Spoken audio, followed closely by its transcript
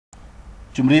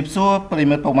ជំរាបសួរប្រិ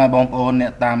មិត្តពុកម៉ែបងប្អូនអ្ន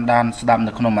កតាមដានស្ដាប់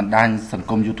នៅក្នុងបណ្ដាញសង្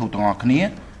គម YouTube ទាំងអស់គ្នា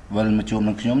វិលមកជួប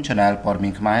នឹងខ្ញុំ Channel ព័ត៌មា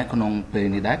នខ្មែរក្នុងពេល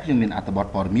នេះដែរខ្ញុំមានអត្ថបទ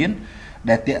ព័ត៌មាន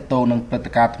ដែលទាក់ទងនឹងព្រឹត្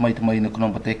តិការណ៍ថ្មីៗនៅក្នុង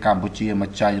ប្រទេសកម្ពុជាមក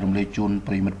ចែករំលែកជូន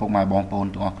ប្រិមិត្តពុកម៉ែបងប្អូន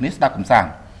ទាំងអស់គ្នាស្ដាប់កំសាន្ត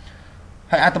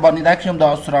ហើយអត្ថបទនេះដែរខ្ញុំដ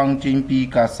កស្រង់ចេញពី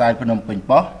កាសែតភ្នំពេញ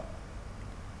ប៉ុស្តិ៍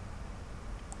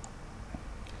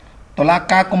តុលា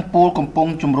ការកំពូលកំពុង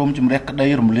ជំរុំជម្រះក្តី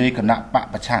រំលាយគណៈបក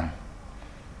ប្រឆាំង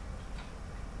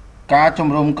ការជំ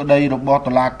រុំក្តីរបស់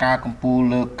តុលាការកំពូល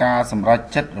លើការសម្រេច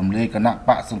ចិត្តរំលាយគណៈប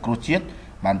កសង្គ្រោះជាតិ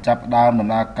បានចាប់ផ្ដើមដំ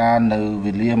ណើរការនៅ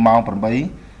វេលាម៉ោង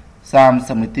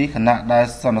 8:30 នាទីខណៈដែល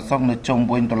សន្តិសុខនៅជុំ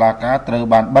វិញតុលាការត្រូវ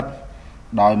បានបិទ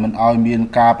ដោយមិនឲ្យមាន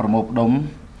ការប្រមូលផ្ដុំ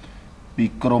ពី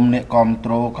ក្រុមអ្នកគាំ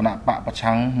ទ្រគណៈបកប្រ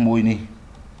ឆាំងមួយនេះ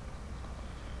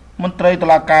មន្ត្រីតុ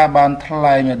លាការបានថ្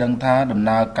លែងឲ្យដឹងថាដំ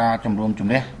ណើរការជំរុំជ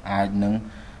ម្រះអាចនឹង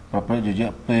ប្រព្រឹត្តរ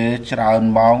យៈពេលច្រើន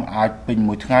ម៉ោងអាចពេញ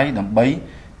មួយថ្ងៃដើម្បី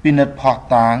ពិនិត្យផុស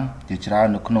តាងជាច្រើន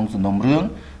នៅក្នុងសំណុំរឿង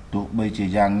ទោះបីជា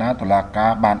យ៉ាងណាតុលាកា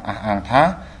របានអះអាងថា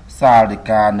សាលដី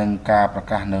កានឹងការប្រ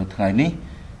កាសនៅថ្ងៃនេះ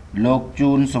លោក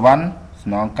ជូនសវណ្ណស្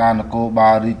នងការនគរបា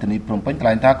លរាជធានីភ្នំពេញថ្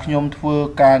លែងថាខ្ញុំធ្វើ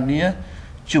ការងារ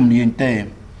ជំនាញទេ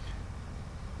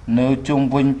នៅជុំ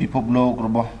វិញពិភពលោករ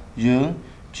បស់យើង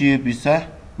ជាពិសេស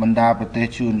បណ្ដាប្រទេស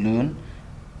ជឿនលឿន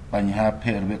បញ្ហា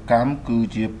ភេរវកម្មគឺ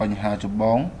ជាបញ្ហាចម្ប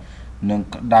ងនិង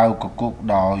ក្តៅកគុក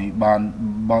ដោយបាន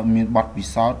មានបទពិ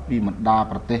សោធន៍ពីបណ្ដា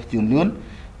ប្រទេសជឿនលឿន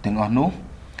ទាំងអស់នោះ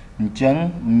អញ្ចឹង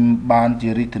បានជា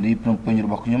រាជធានីភ្នំពេញរ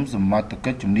បស់ខ្ញុំសមត្ថ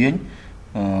កិច្ចជំនាញ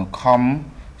ខំ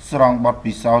ស្រង់បទ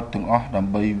ពិសោធន៍ទាំងអស់ដើ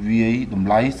ម្បីវាយតម្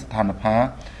លៃស្ថានភា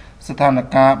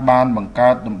ពបានបង្កើ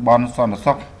តតំបន់សន្តិ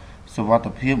សុខសុវត្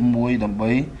ថិភាពមួយដើម្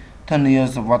បីធានា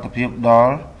សុវត្ថិភាពដ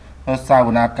ល់សាវ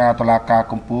នាការតុលាការ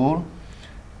កំពូល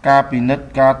ការពិនិត្យ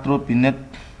ការត្រួតពិនិត្យ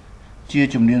ជា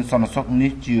ជំនាញសន្តិសុខ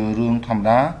នេះជារឿងធម្ម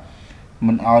តា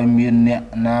មិនឲ្យមានអ្នក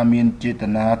ណាមានចេត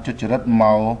នាទុច្ចរិតម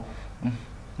ក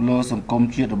លើសង្គម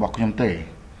ជាតិរបស់ខ្ញុំទេ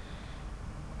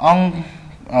អ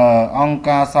ង្គ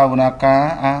ការសាវនាកា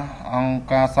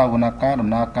រដំ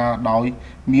ណើរការដោយ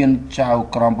មានចៅ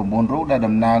ក្រម9រូបដែល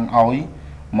តំណាងឲ្យ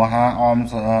មហា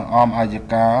អមអាយ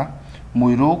កាមួ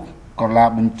យរូបកលា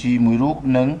បញ្ជីមួយរូប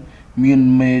និងមាន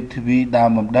មេធាវីដើម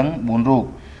បំដឹង4រូប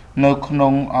នៅក្នុ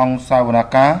ងអង្គសាវនា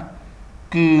ការ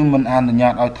គឺមិនអនុញ្ញា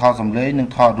តឲ្យថតសម្លេងនិង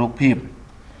ថតរូបភាព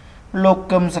លោក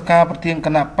កឹមសកាប្រធានគ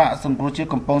ណៈបកសង្គ្រោះជាតិ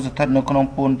កំពុងស្ថិតនៅក្នុង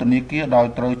ពន្ធនាគារដោយ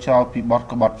ត្រូវចោទពីបទ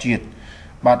ក្បត់ជាតិ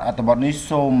បាទអត្ថបទនេះ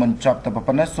សូមបញ្ចប់តែ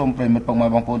ប៉ុណ្ណេះសូមប្រិយមិត្តពុកម៉ែ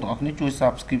បងប្អូនទាំងអស់គ្នាជួយ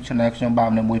Subscribe Channel ខ្ញុំបាទ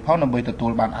នៅមួយផងដើម្បីទទួ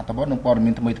លបានអត្ថបទនិងព័ត៌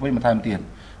មានថ្មីៗបន្ថែមទៀត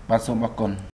បាទសូមអរគុណ